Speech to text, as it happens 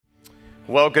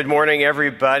Well, good morning,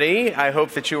 everybody. I hope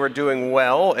that you are doing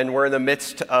well, and we're in the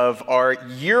midst of our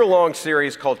year-long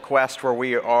series called Quest, where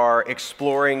we are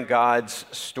exploring God's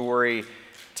story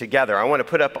together. I want to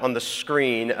put up on the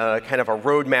screen kind of a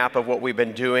roadmap of what we've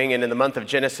been doing, and in the month of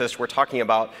Genesis, we're talking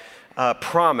about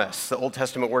promise. The Old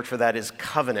Testament word for that is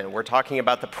covenant. We're talking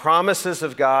about the promises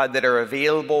of God that are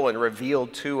available and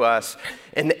revealed to us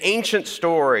in the ancient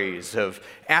stories of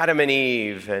Adam and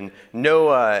Eve and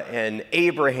Noah and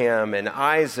Abraham and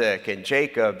Isaac and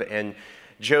Jacob and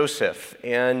Joseph.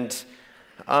 And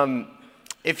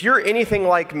if you're anything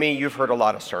like me, you've heard a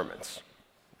lot of sermons.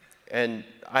 And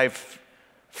I've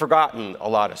forgotten a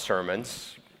lot of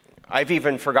sermons. I've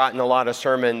even forgotten a lot of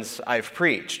sermons I've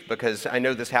preached, because I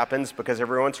know this happens because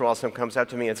every once in a while someone comes up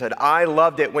to me and said, "I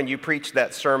loved it when you preached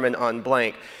that sermon on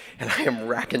blank." And I am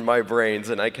racking my brains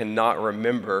and I cannot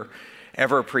remember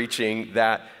ever preaching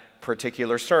that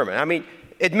particular sermon. I mean,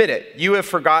 admit it, you have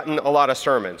forgotten a lot of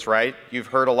sermons, right? You've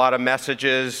heard a lot of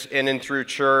messages in and through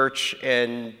church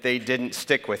and they didn't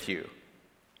stick with you,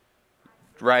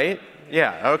 right?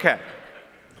 Yeah, okay.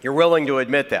 You're willing to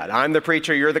admit that. I'm the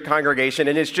preacher, you're the congregation,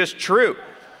 and it's just true.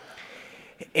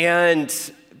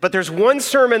 But there's one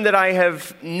sermon that I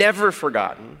have never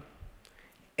forgotten,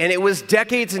 and it was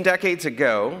decades and decades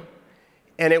ago,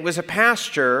 and it was a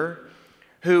pastor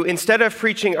who, instead of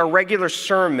preaching a regular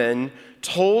sermon,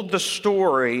 told the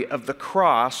story of the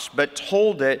cross, but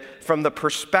told it from the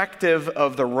perspective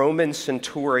of the Roman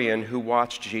centurion who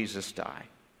watched Jesus die.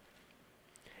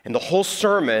 And the whole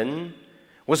sermon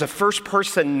was a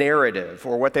first-person narrative,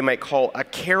 or what they might call a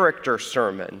character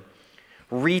sermon,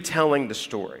 retelling the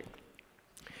story.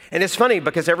 And it's funny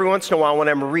because every once in a while when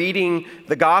I'm reading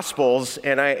the Gospels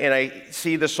and I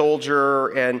see the soldier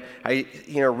and I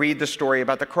read the story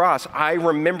about the cross, I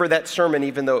remember that sermon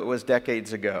even though it was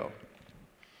decades ago.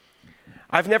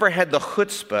 I've never had the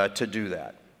chutzpah to do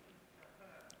that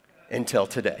until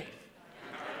today.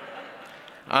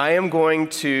 I am going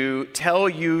to tell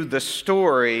you the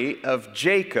story of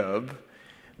Jacob,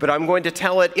 but I'm going to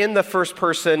tell it in the first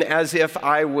person as if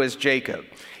I was Jacob.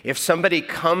 If somebody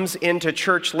comes into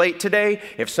church late today,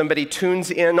 if somebody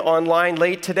tunes in online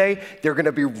late today, they're going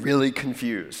to be really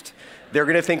confused. They're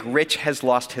going to think Rich has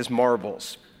lost his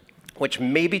marbles, which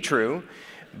may be true,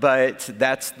 but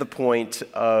that's the point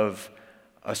of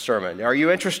a sermon. Are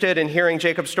you interested in hearing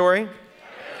Jacob's story?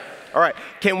 All right,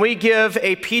 can we give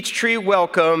a peach tree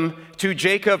welcome to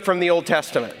Jacob from the Old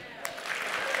Testament?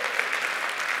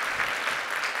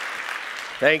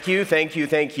 Thank you, thank you,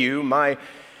 thank you. My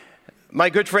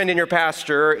good friend and your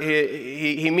pastor,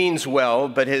 he means well,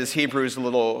 but his Hebrew is a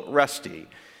little rusty.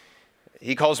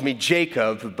 He calls me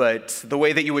Jacob, but the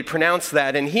way that you would pronounce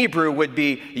that in Hebrew would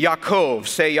be Yaakov.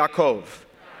 Say Yaakov.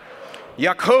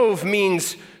 Yaakov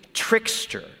means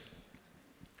trickster.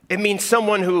 It means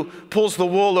someone who pulls the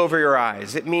wool over your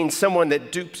eyes. It means someone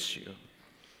that dupes you.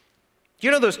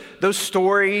 You know those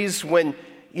stories when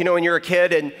you're a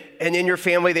kid and in your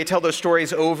family they tell those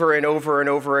stories over and over and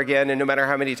over again, and no matter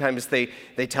how many times they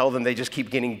tell them, they just keep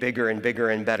getting bigger and bigger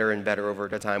and better over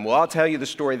the time. Well, I'll tell you the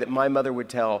story that my mother would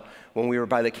tell when we were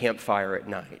by the campfire at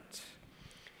night.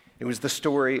 It was the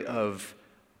story of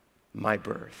my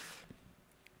birth.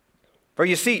 Or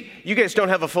you see, you guys don't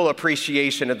have a full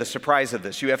appreciation of the surprise of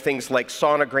this. You have things like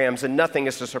sonograms, and nothing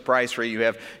is a surprise for you. You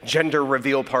have gender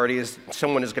reveal parties.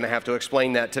 Someone is going to have to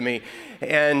explain that to me.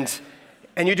 And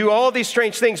you do all these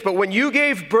strange things. But when you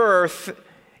gave birth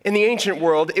in the ancient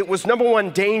world, it was, number one,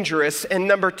 dangerous. And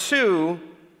number two,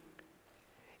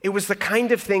 it was the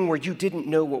kind of thing where you didn't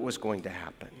know what was going to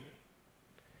happen.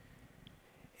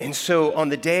 And so on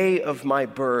the day of my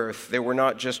birth, there were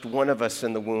not just one of us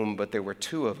in the womb, but there were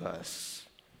two of us.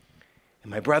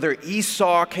 And my brother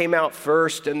Esau came out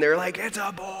first, and they're like, "It's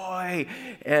a boy."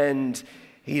 And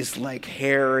he's like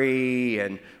hairy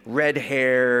and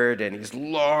red-haired, and he's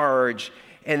large.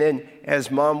 And then, as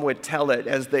Mom would tell it,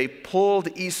 as they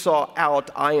pulled Esau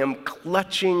out, I am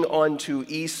clutching onto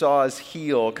Esau's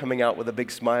heel, coming out with a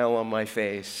big smile on my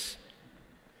face,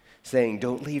 saying,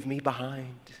 "Don't leave me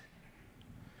behind."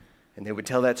 And they would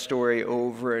tell that story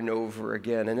over and over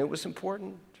again, and it was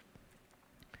important.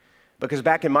 Because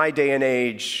back in my day and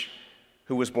age,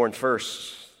 who was born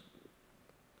first?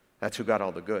 That's who got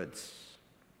all the goods.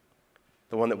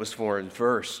 The one that was born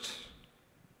first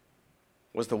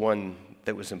was the one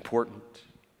that was important.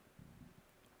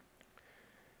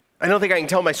 I don't think I can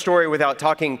tell my story without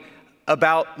talking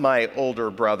about my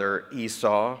older brother,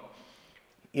 Esau.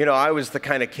 I was the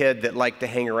kind of kid that liked to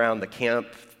hang around the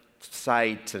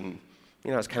campsite, and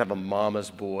I was kind of a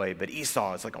mama's boy, but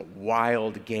Esau is like a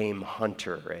wild game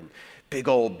hunter and big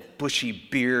old bushy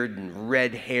beard and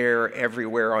red hair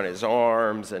everywhere on his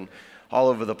arms and all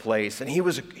over the place. And he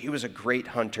was a great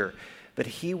hunter, but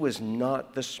he was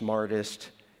not the smartest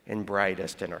and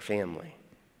brightest in our family.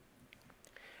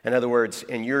 In other words,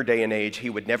 in your day and age, he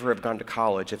would never have gone to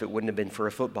college if it wouldn't have been for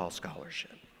a football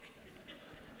scholarship.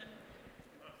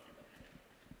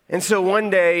 And so one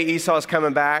day, Esau's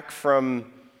coming back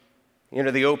from,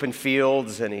 the open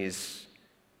fields, and he's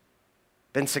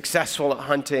been successful at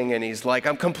hunting, and he's like,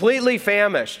 I'm completely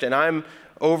famished, and I'm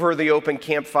over the open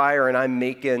campfire, and I'm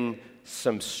making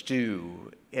some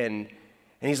stew. And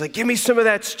he's like, give me some of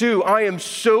that stew. I am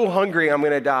so hungry, I'm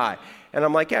going to die. And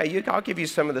I'm like, yeah, I'll give you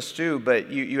some of the stew, but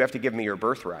you have to give me your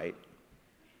birthright.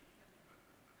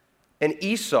 And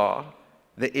Esau,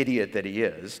 the idiot that he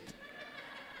is,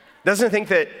 doesn't think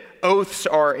that oaths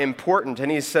are important. And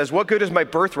he says, what good is my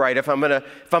birthright if I'm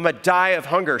gonna die of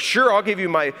hunger? Sure, I'll give you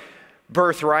my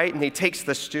birthright. And he takes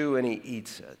the stew and he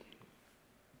eats it.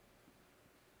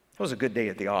 That was a good day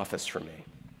at the office for me.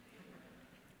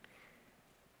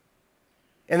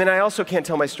 And then I also can't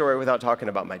tell my story without talking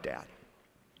about my dad.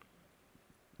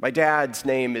 My dad's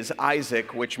name is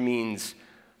Isaac, which means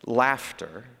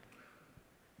laughter,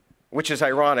 which is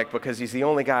ironic because he's the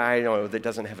only guy I know that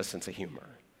doesn't have a sense of humor.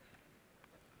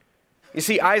 You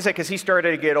see, Isaac, as he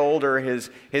started to get older,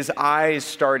 his eyes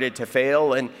started to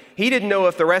fail, and he didn't know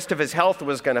if the rest of his health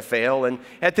was going to fail. And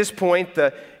at this point,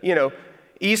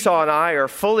 Esau and I are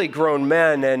fully grown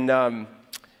men,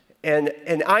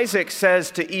 and Isaac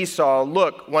says to Esau,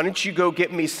 look, why don't you go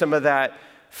get me some of that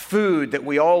food that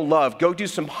we all love, go do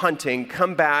some hunting,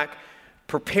 come back,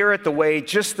 prepare it the way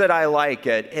just that I like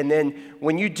it, and then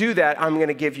when you do that, I'm going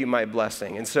to give you my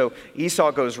blessing. And so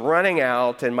Esau goes running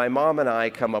out, and my mom and I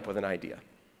come up with an idea.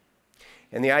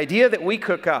 And the idea that we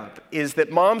cook up is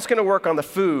that mom's going to work on the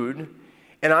food,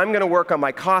 and I'm going to work on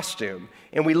my costume.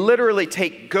 And we literally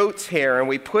take goat's hair, and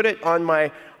we put it on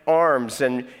my arms,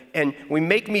 and we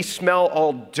make me smell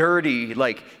all dirty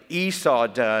like Esau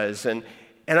does. And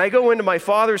I go into my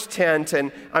father's tent,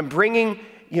 and I'm bringing,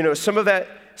 some of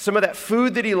that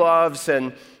food that he loves,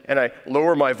 and I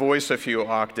lower my voice a few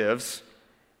octaves,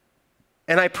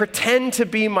 and I pretend to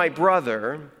be my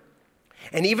brother.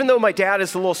 And even though my dad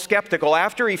is a little skeptical,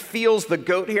 after he feels the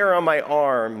goat hair on my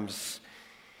arms,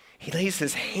 he lays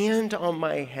his hand on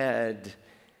my head,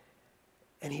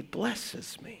 and he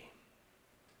blesses me.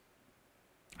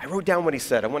 I wrote down what he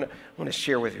said. I want to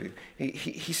share with you.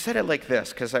 He said it like this,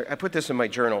 because I put this in my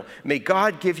journal. May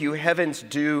God give you heaven's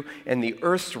dew and the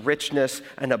earth's richness,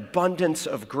 an abundance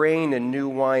of grain and new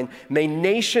wine. May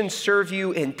nations serve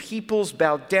you and peoples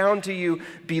bow down to you.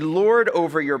 Be Lord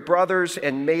over your brothers,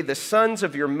 and may the sons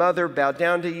of your mother bow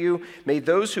down to you. May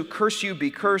those who curse you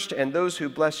be cursed, and those who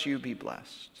bless you be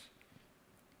blessed.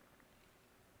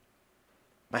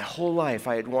 My whole life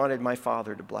I had wanted my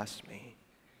father to bless me.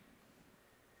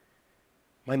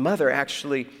 My mother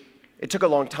actually, it took a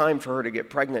long time for her to get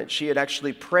pregnant. She had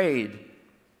actually prayed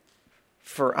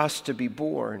for us to be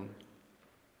born.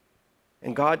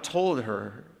 And God told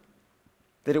her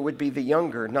that it would be the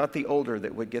younger, not the older,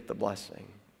 that would get the blessing.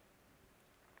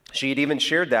 She had even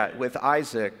shared that with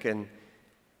Isaac, and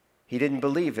he didn't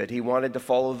believe it. He wanted to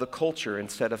follow the culture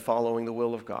instead of following the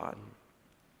will of God.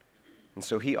 And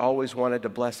so he always wanted to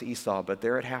bless Esau, but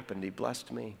there it happened. He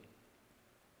blessed me.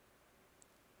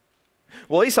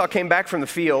 Well, Esau came back from the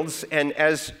fields, and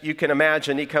as you can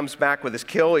imagine, he comes back with his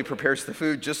kill. He prepares the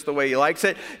food just the way he likes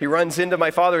it. He runs into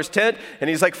my father's tent, and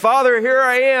he's like, Father, here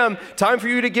I am. Time for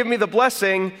you to give me the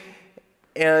blessing.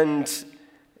 And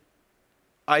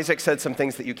Isaac said some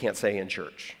things that you can't say in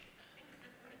church.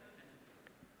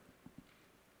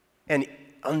 And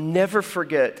I'll never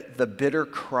forget the bitter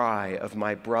cry of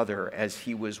my brother as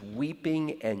he was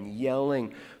weeping and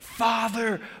yelling,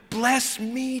 Father, bless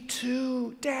me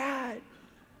too, Dad.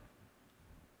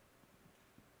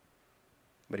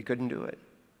 But he couldn't do it.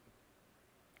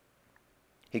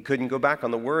 He couldn't go back on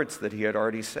the words that he had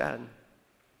already said.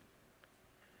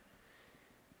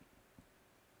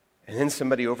 And then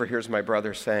somebody overhears my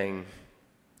brother saying,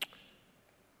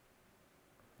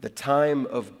 the time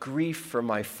of grief for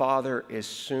my father is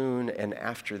soon, and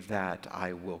after that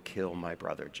I will kill my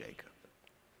brother Jacob.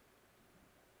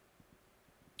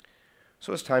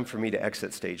 So it's time for me to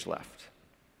exit stage left.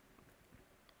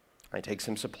 I take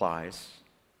some supplies,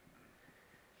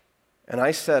 and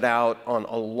I set out on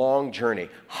a long journey,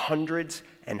 hundreds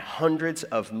and hundreds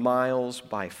of miles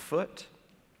by foot,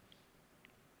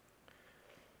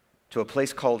 to a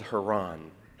place called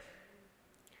Haran.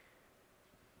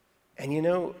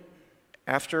 And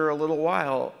after a little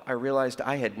while, I realized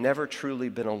I had never truly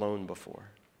been alone before.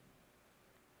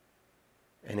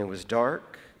 And it was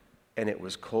dark and it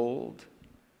was cold,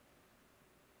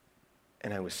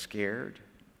 and I was scared.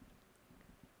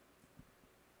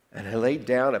 And I laid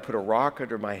down, I put a rock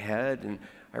under my head, and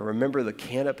I remember the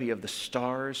canopy of the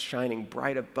stars shining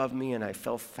bright above me, and I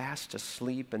fell fast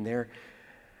asleep, and there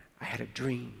I had a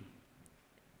dream.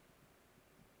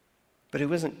 But it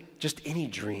wasn't just any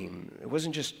dream. It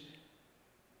wasn't just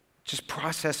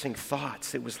processing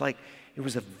thoughts. It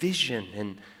was a vision,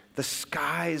 and the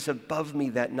skies above me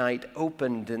that night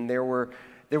opened, and there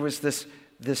was this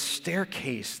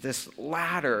staircase, this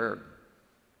ladder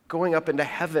going up into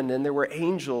heaven, and there were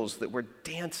angels that were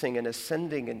dancing and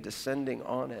ascending and descending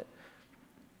on it.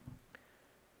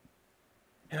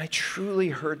 And I truly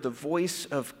heard the voice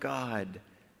of God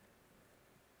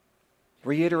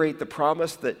reiterate the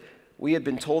promise that we had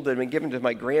been told that had been given to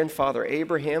my grandfather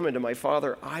Abraham and to my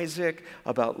father Isaac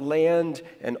about land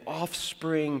and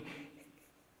offspring.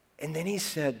 And then he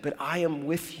said, "But I am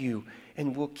with you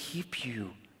and will keep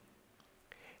you.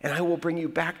 And I will bring you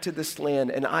back to this land,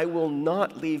 and I will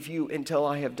not leave you until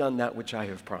I have done that which I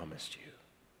have promised you."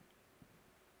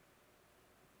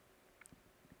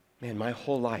 Man, my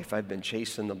whole life I've been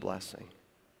chasing the blessing.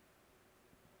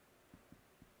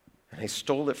 And I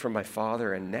stole it from my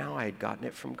father, and now I had gotten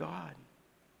it from God.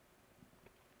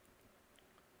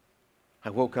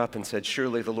 I woke up and said,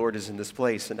 "Surely the Lord is in this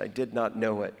place," and I did not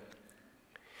know it.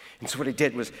 And so what I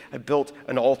did was I built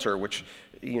an altar, which,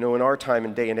 in our time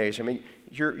and day and age,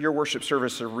 your worship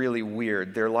services are really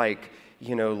weird. They're like,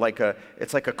 it's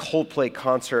like a Coldplay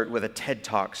concert with a TED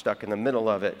Talk stuck in the middle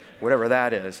of it, whatever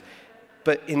that is.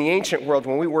 But in the ancient world,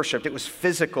 when we worshiped, it was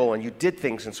physical, and you did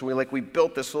things. And so we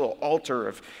built this little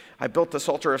altar I built this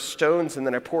altar of stones, and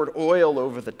then I poured oil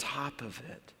over the top of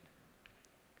it.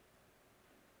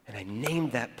 And I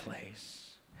named that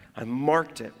place. I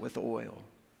marked it with oil.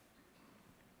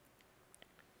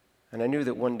 And I knew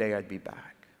that one day I'd be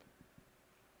back.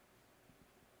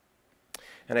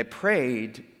 And I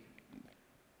prayed,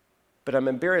 but I'm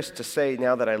embarrassed to say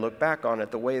now that I look back on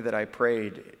it, the way that I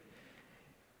prayed,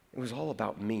 it was all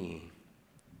about me.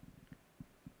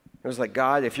 It was like,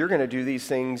 "God, if you're going to do these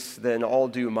things, then I'll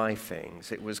do my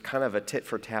things." It was kind of a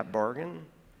tit-for-tat bargain.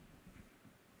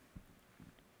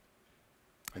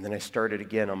 And then I started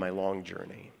again on my long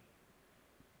journey.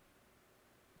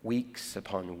 Weeks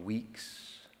upon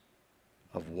weeks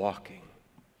of walking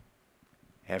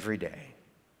every day.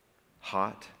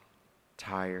 Hot,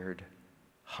 tired,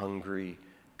 hungry,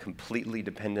 completely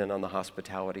dependent on the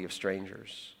hospitality of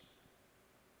strangers.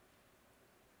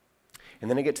 And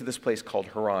then I get to this place called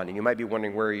Haran, and you might be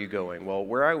wondering, where are you going? Well,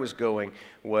 where I was going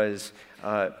was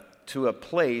to a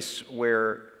place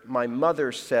where my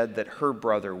mother said that her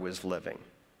brother was living.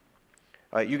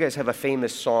 You guys have a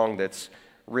famous song that's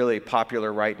really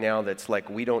popular right now that's like,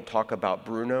 "We Don't Talk About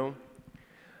Bruno."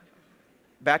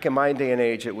 Back in my day and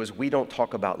age, it was, "We Don't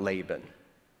Talk About Laban."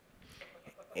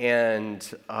 And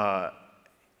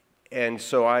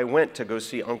so I went to go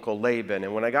see Uncle Laban,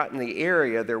 and when I got in the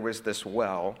area, there was this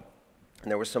well, and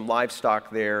there was some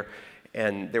livestock there,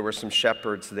 and there were some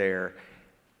shepherds there.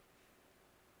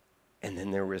 And then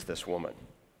there was this woman.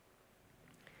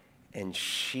 And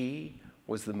she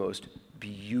was the most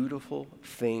beautiful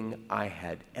thing I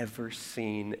had ever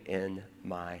seen in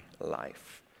my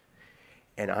life.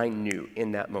 And I knew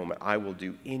in that moment, I will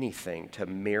do anything to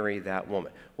marry that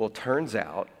woman. Well, it turns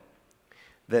out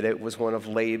that it was one of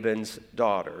Laban's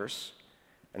daughters.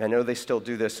 And I know they still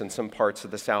do this in some parts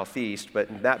of the Southeast,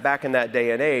 but back in that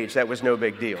day and age, that was no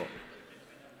big deal.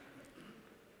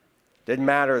 Didn't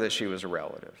matter that she was a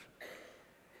relative.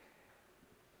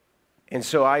 And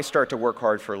so I start to work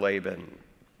hard for Laban,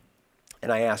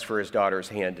 and I ask for his daughter's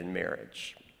hand in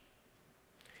marriage.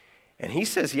 And he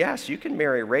says, "Yes, you can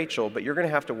marry Rachel, but you're going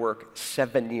to have to work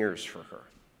 7 years for her."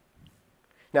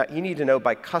 Now, you need to know,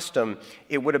 by custom,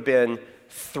 it would have been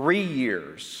 3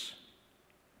 years.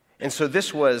 And so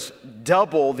this was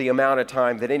double the amount of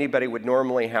time that anybody would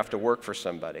normally have to work for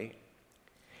somebody,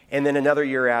 and then another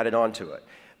year added onto it.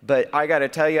 But I got to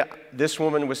tell you, this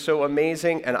woman was so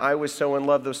amazing, and I was so in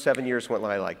love, those 7 years went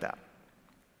by like that.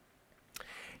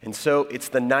 And so it's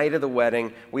the night of the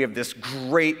wedding. We have this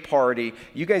great party.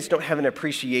 You guys don't have an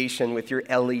appreciation with your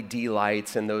LED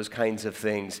lights and those kinds of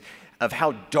things of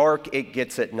how dark it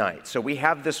gets at night. So we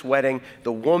have this wedding.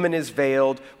 The woman is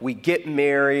veiled. We get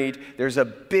married. There's a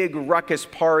big ruckus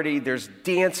party. There's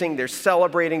dancing. There's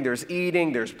celebrating. There's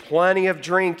eating. There's plenty of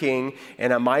drinking.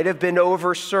 And I might have been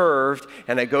overserved.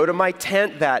 And I go to my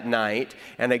tent that night.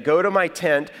 And I go to my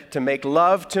tent to make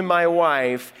love to my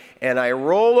wife. And I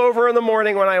roll over in the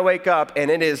morning when I wake up.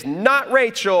 And it is not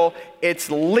Rachel.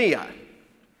 It's Leah.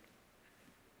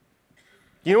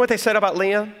 You know what they said about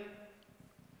Leah?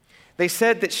 They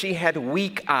said that she had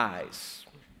weak eyes.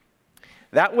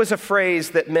 That was a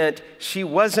phrase that meant she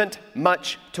wasn't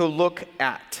much to look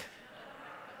at.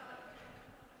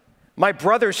 My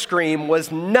brother's scream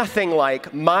was nothing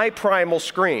like my primal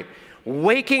scream.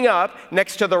 Waking up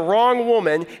next to the wrong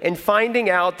woman and finding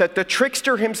out that the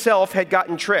trickster himself had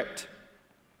gotten tricked.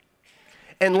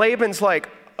 And Laban's like,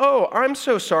 "Oh, I'm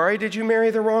so sorry. Did you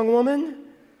marry the wrong woman?"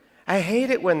 I hate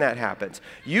it when that happens.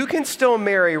 You can still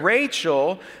marry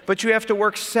Rachel, but you have to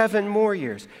work 7 more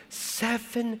years.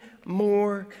 7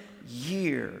 more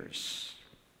years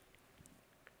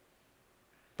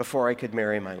before I could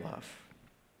marry my love.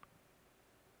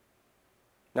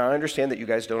 Now, I understand that you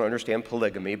guys don't understand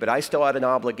polygamy, but I still had an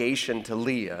obligation to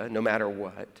Leah, no matter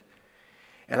what.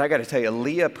 And I got to tell you,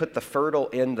 Leah put the fertile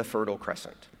in the Fertile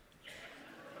Crescent.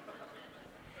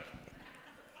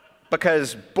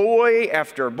 Because boy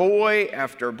after boy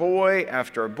after boy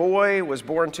after boy was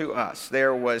born to us.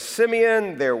 There was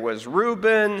Simeon, there was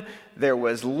Reuben, there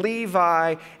was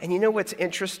Levi. And you know what's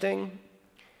interesting?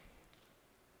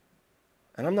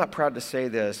 And I'm not proud to say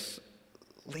this,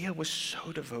 Leah was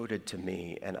so devoted to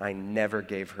me, and I never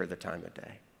gave her the time of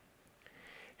day.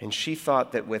 And she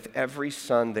thought that with every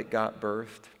son that got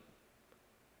birthed,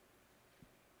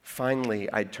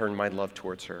 finally I'd turn my love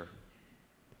towards her.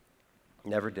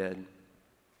 Never did.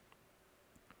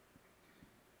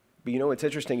 But you know what's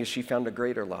interesting is she found a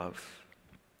greater love.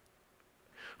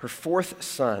 Her 4th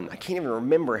son, I can't even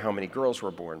remember how many girls were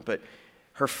born, but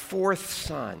her 4th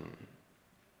son,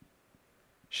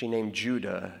 she named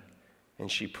Judah,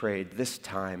 and she prayed, "This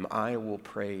time I will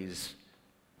praise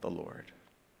the Lord."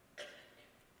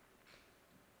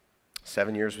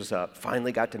 7 years was up.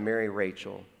 Finally got to marry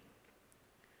Rachel.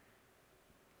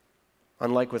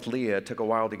 Unlike with Leah, it took a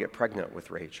while to get pregnant with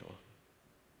Rachel.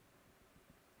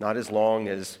 Not as long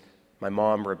as my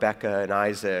mom Rebecca and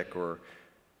Isaac, or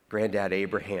granddad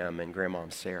Abraham and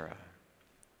grandmom Sarah.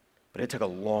 But it took a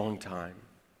long time.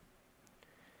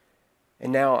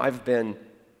 And now I've been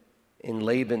in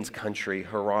Laban's country,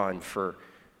 Haran, for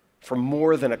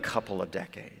more than a couple of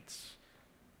decades.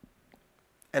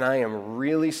 And I am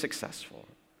really successful.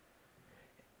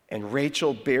 And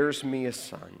Rachel bears me a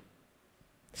son.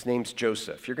 His name's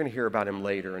Joseph. You're going to hear about him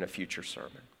later in a future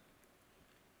sermon.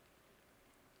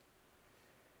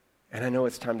 And I know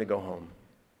it's time to go home.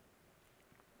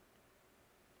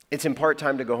 It's in part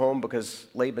time to go home because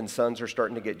Laban's sons are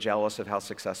starting to get jealous of how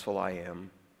successful I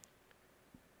am.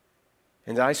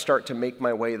 And I start to make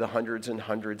my way the hundreds and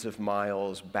hundreds of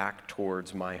miles back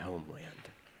towards my homeland.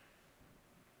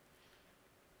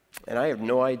 And I have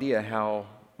no idea how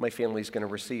my family's going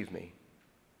to receive me.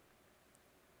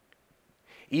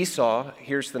 Esau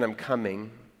hears that I'm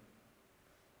coming,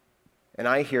 and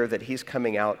I hear that he's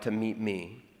coming out to meet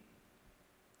me.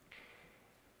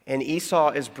 And Esau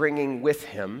is bringing with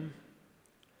him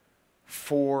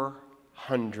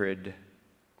 400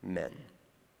 men.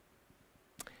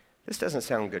 This doesn't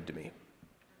sound good to me.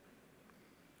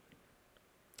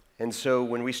 And so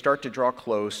when we start to draw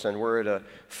close, and we're at a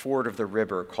ford of the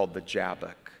river called the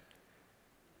Jabbok,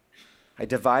 I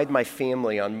divide my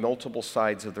family on multiple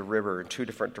sides of the river in 2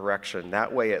 different directions.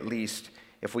 That way, at least,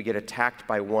 if we get attacked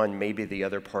by one, maybe the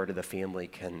other part of the family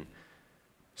can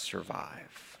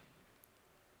survive.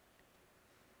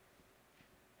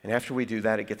 And after we do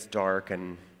that, it gets dark,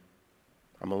 and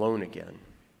I'm alone again.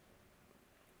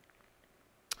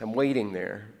 I'm waiting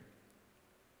there.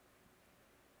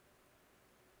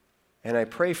 And I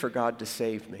pray for God to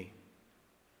save me.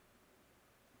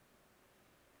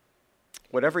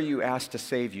 Whatever you ask to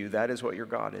save you, that is what your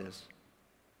God is.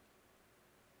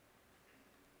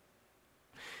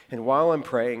 And while I'm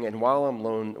praying, and while I'm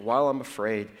alone, while I'm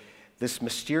afraid, this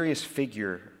mysterious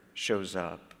figure shows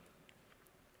up.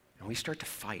 And we start to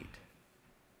fight.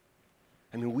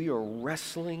 I mean, we are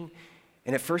wrestling.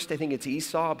 And at first I think it's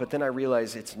Esau, but then I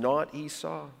realize it's not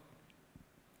Esau.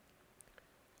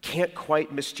 Can't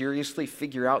quite mysteriously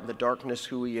figure out in the darkness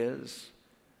who he is.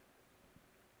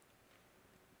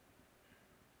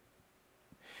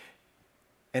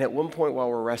 And at one point while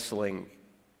we're wrestling,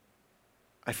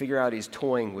 I figure out he's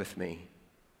toying with me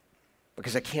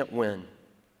because I can't win.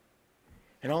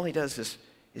 And all he does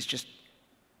is just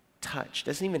touch,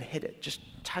 doesn't even hit it, just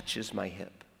touches my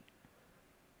hip.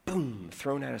 Boom,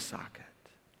 thrown out of socket.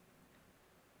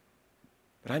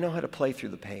 But I know how to play through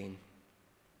the pain.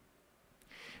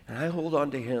 And I hold on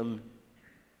to him,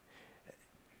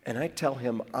 and I tell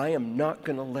him, I am not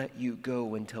going to let you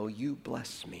go until you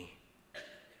bless me.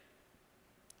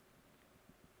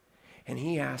 And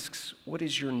he asks, what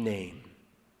is your name?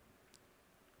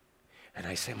 And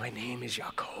I say, my name is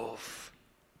Yaakov.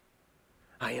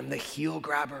 I am the heel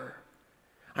grabber.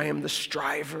 I am the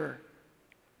striver.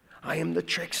 I am the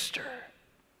trickster.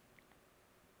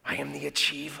 I am the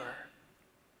achiever.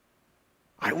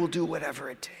 I will do whatever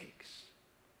it takes.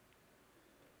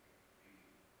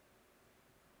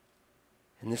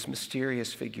 And this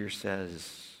mysterious figure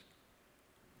says,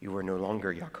 you are no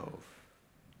longer Yaakov.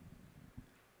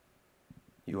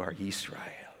 You are Israel.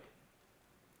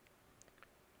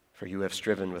 For you have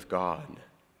striven with God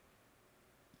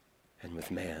and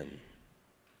with man.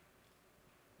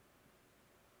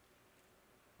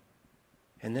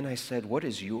 And then I said, what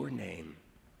is your name?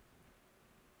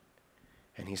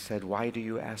 And he said, why do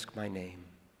you ask my name?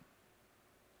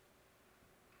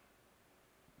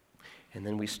 And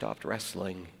then we stopped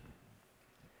wrestling,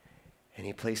 and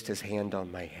he placed his hand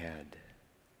on my head.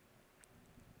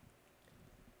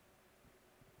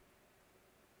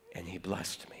 And he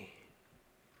blessed me.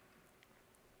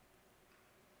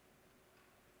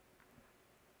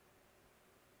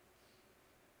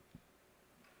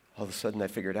 All of a sudden I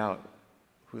figured out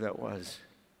who that was.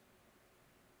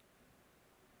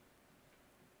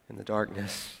 In the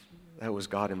darkness, that was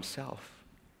God himself.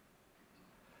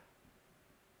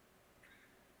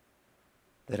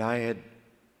 That I had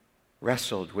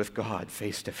wrestled with God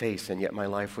face to face, and yet my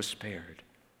life was spared.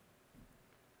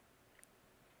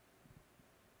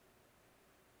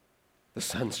 The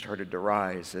sun started to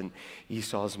rise, and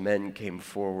Esau's men came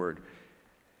forward.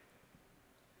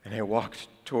 And I walked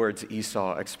towards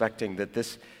Esau, expecting that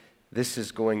this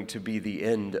is going to be the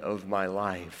end of my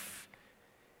life.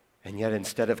 And yet,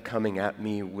 instead of coming at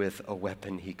me with a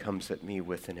weapon, he comes at me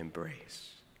with an embrace.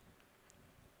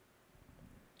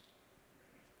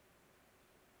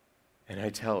 And I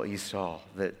tell Esau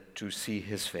that to see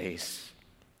his face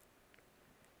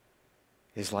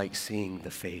is like seeing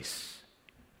the face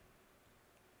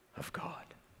of God.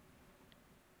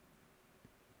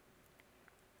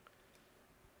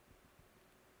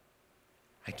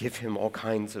 I give him all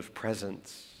kinds of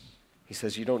presents. He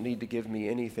says, you don't need to give me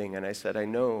anything. And I said, I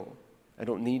know, I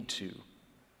don't need to.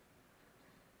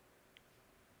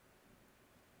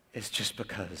 It's just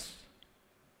because.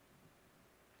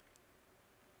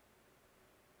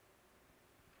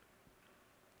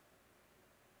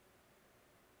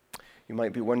 You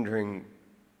might be wondering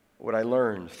what I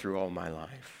learned through all my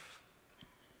life.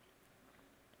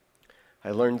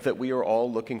 I learned that we are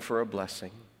all looking for a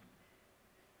blessing.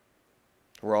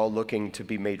 We're all looking to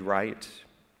be made right,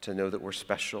 to know that we're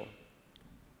special,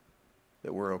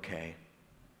 that we're okay.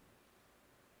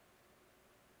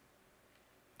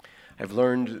 I've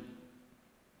learned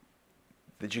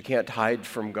that you can't hide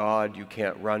from God, you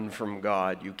can't run from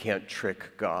God, you can't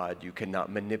trick God, you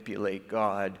cannot manipulate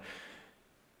God.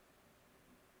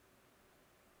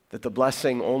 That the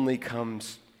blessing only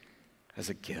comes as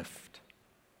a gift.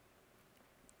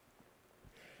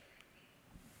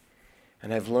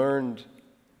 And I've learned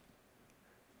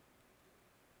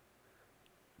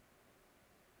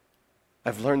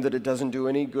that it doesn't do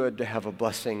any good to have a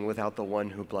blessing without the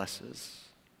one who blesses.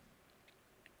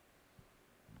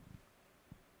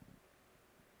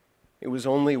 It was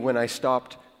only when I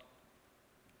stopped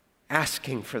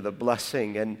asking for the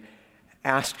blessing and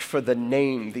asked for the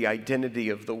name, the identity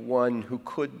of the one who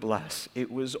could bless.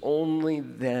 It was only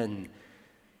then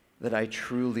that I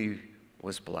truly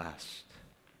was blessed.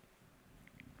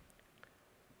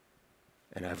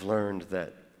 And I've learned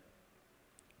that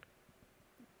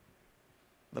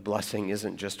the blessing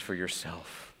isn't just for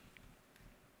yourself.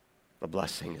 The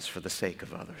blessing is for the sake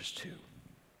of others too.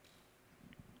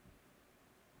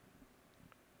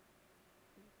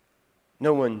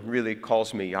 No one really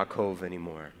calls me Yaakov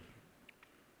anymore.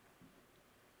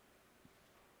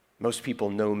 Most people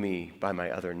know me by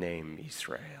my other name,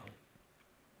 Israel.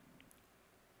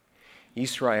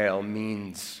 Israel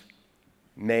means,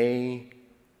 may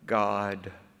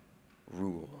God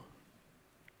rule.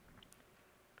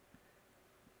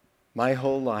 My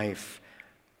whole life,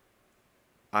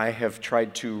 I have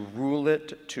tried to rule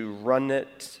it, to run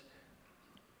it,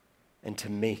 and to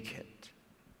make it.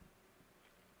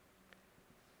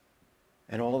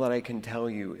 And all that I can tell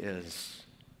you is,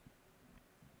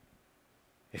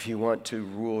 if you want to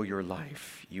rule your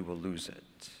life, you will lose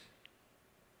it.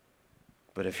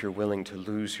 But if you're willing to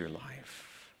lose your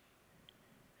life,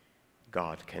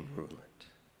 God can rule it.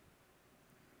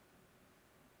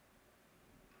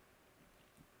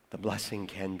 The blessing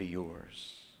can be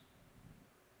yours.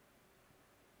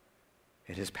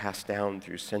 It is passed down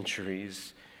through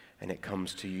centuries, and it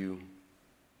comes to you.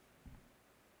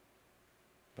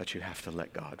 But you have to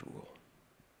let God rule.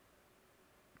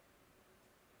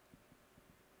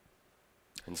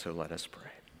 And so let us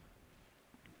pray.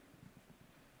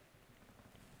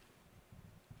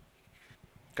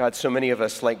 God, so many of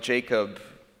us, like Jacob,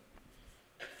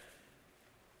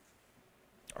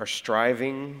 are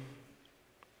striving,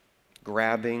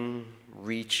 grabbing,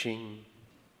 reaching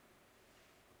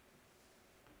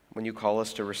when you call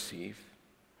us to receive.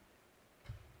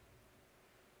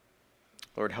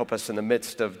 Lord, help us in the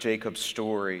midst of Jacob's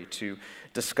story to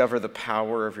discover the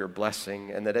power of your blessing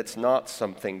and that it's not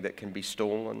something that can be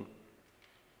stolen.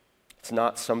 It's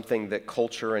not something that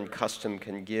culture and custom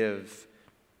can give.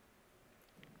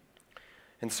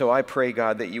 And so I pray,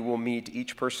 God, that you will meet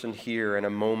each person here in a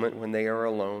moment when they are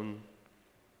alone,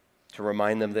 to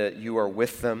remind them that you are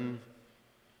with them,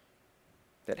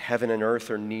 that heaven and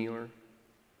earth are near,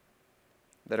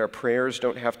 that our prayers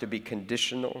don't have to be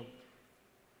conditional,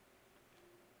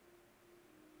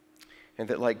 and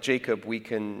that like Jacob, we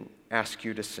can ask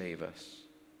you to save us.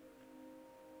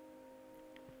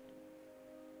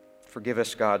 Forgive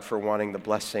us, God, for wanting the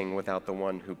blessing without the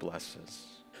one who blesses.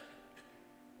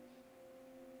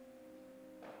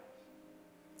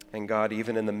 And God,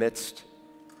 even in the midst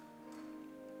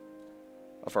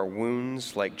of our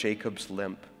wounds like Jacob's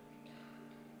limp,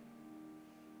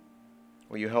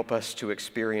 will you help us to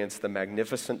experience the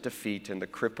magnificent defeat and the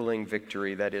crippling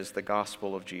victory that is the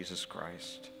gospel of Jesus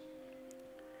Christ?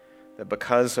 That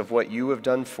because of what you have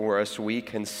done for us, we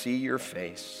can see your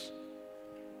face.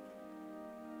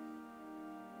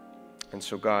 And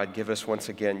so, God, give us once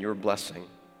again your blessing.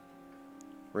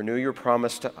 Renew your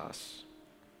promise to us.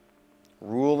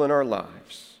 Rule in our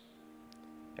lives.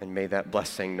 And may that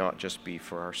blessing not just be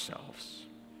for ourselves.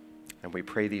 And we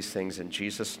pray these things in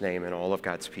Jesus' name, and all of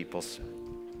God's people said.